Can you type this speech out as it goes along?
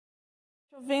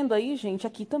Chovendo aí, gente,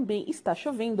 aqui também está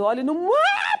chovendo. Olha no mapa!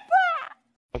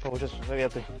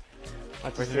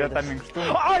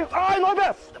 Ай,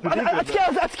 Norbert!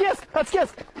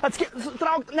 Отскес!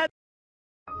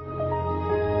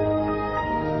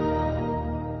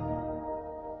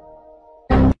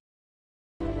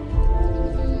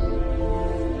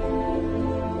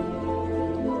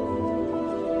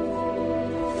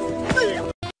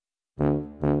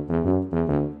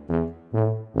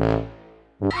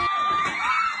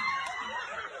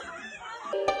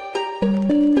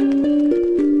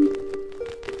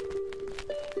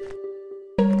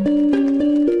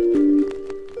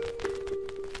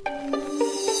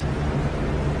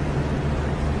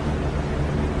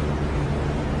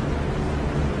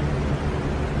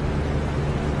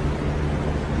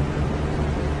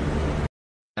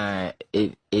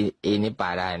 Ini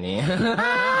parah nih.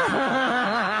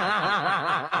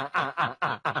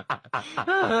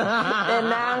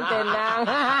 Tenang.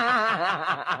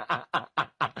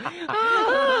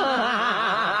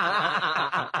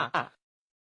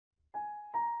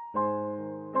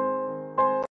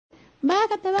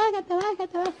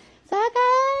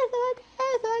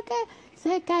 Bájate.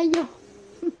 Se cayó.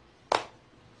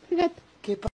 Fíjate.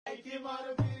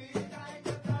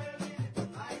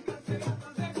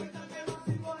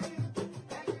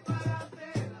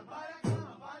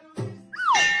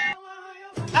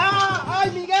 Ai,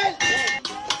 Miguel!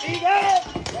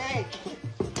 Ei!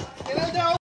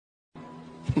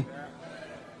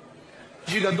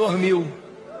 Diga, dormiu.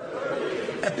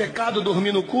 É pecado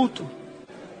dormir no culto?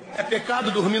 É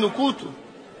pecado dormir no culto?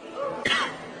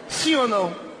 Sim ou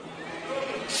não?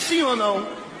 Sim ou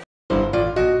não?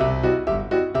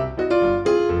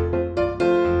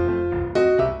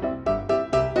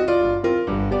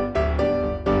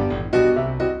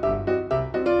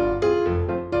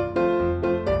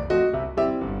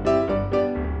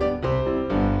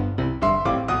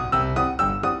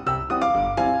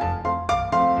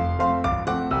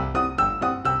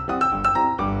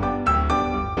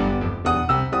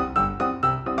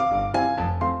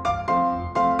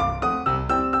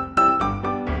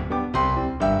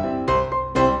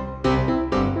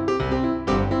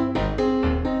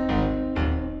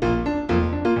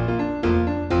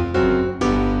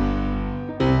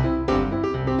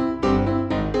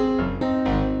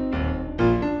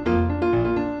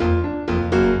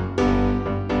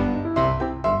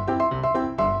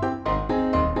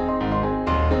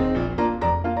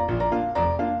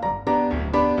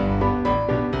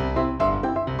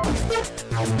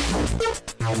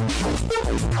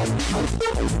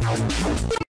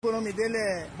 O nome dele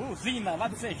é... Buzina, lá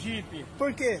do Sergipe.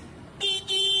 Por quê?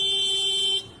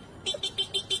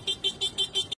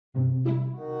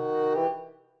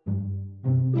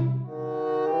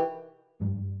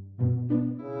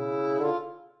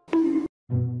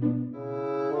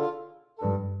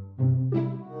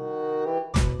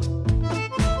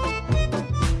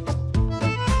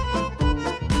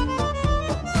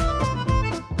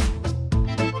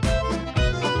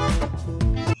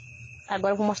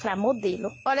 Agora eu vou mostrar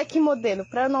modelo. Olha que modelo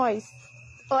pra nós.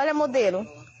 Olha modelo.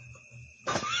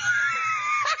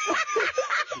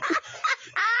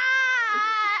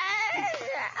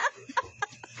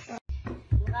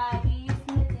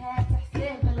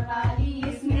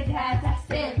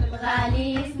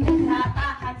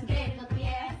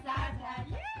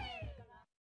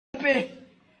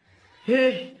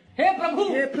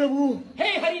 हे प्रभु हे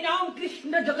हरिनाम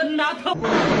कृष्ण जगन्नाथ।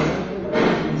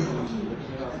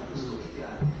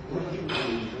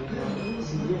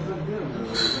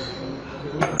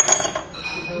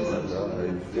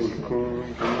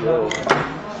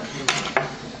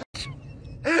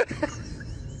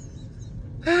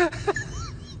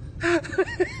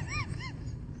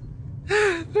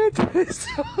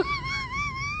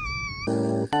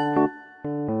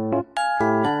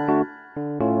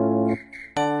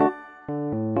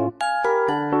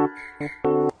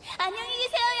 안녕히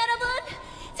계세요, 여러분.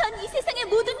 전 이 세상의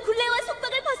모든 굴레와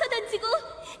속박을 벗어던지고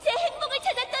제 행복을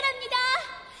찾아 떠납니다.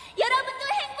 여러분도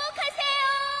행복하세요.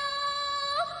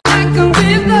 I can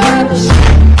live love.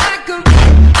 I can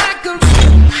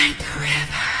like the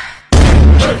river.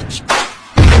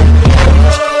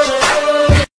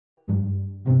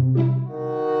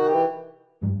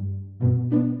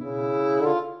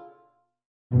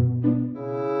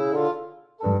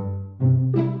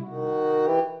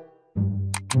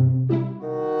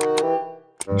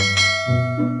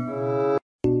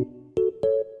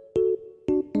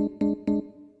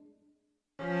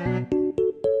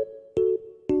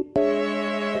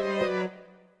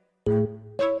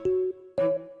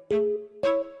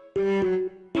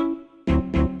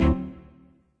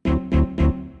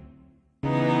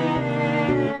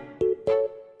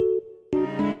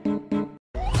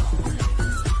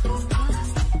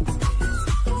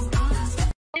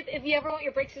 want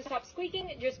your brakes to stop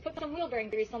squeaking, just put some wheel bearing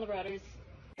grease on the rotors.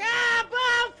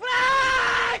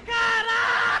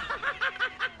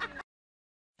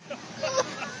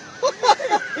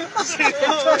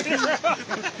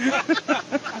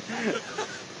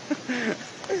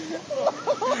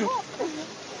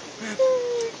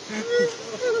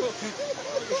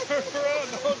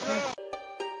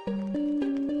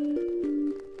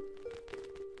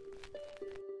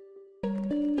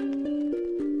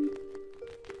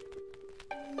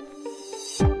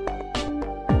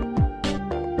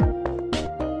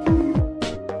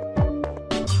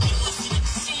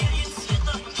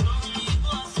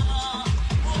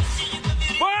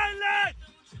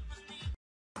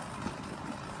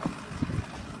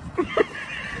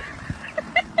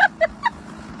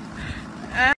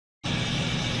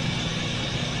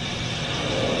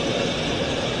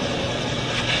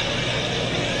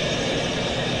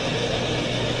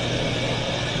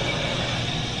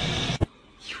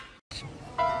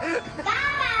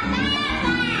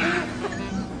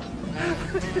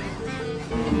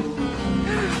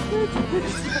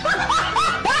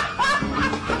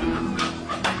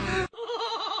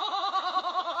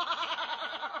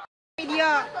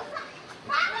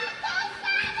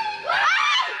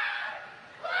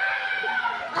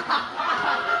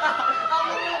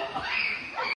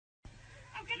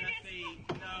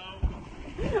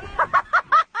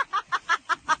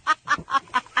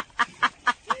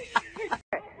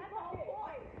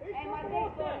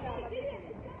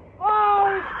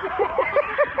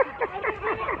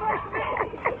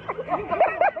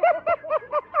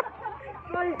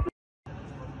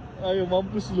 Ayo,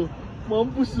 mampus lu.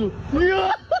 Mampus lu.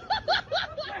 Iya.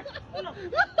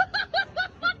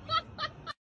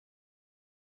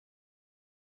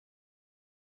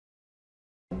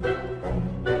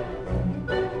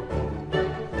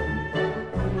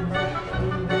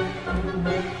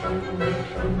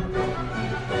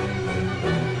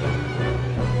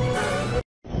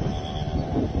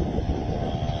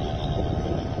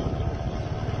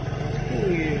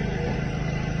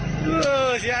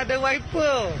 Si ada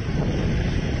wiper.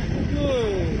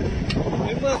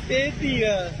 Memang steady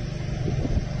lah.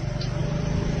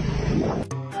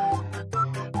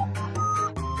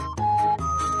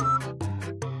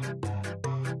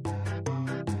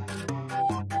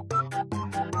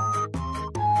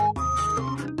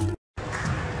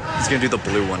 He's gonna do the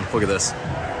blue one. Look at this.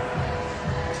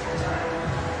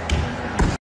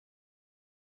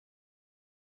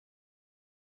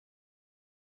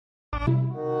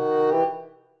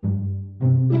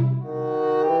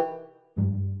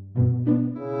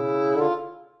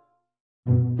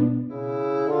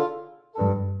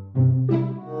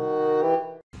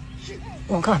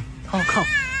我看，好看。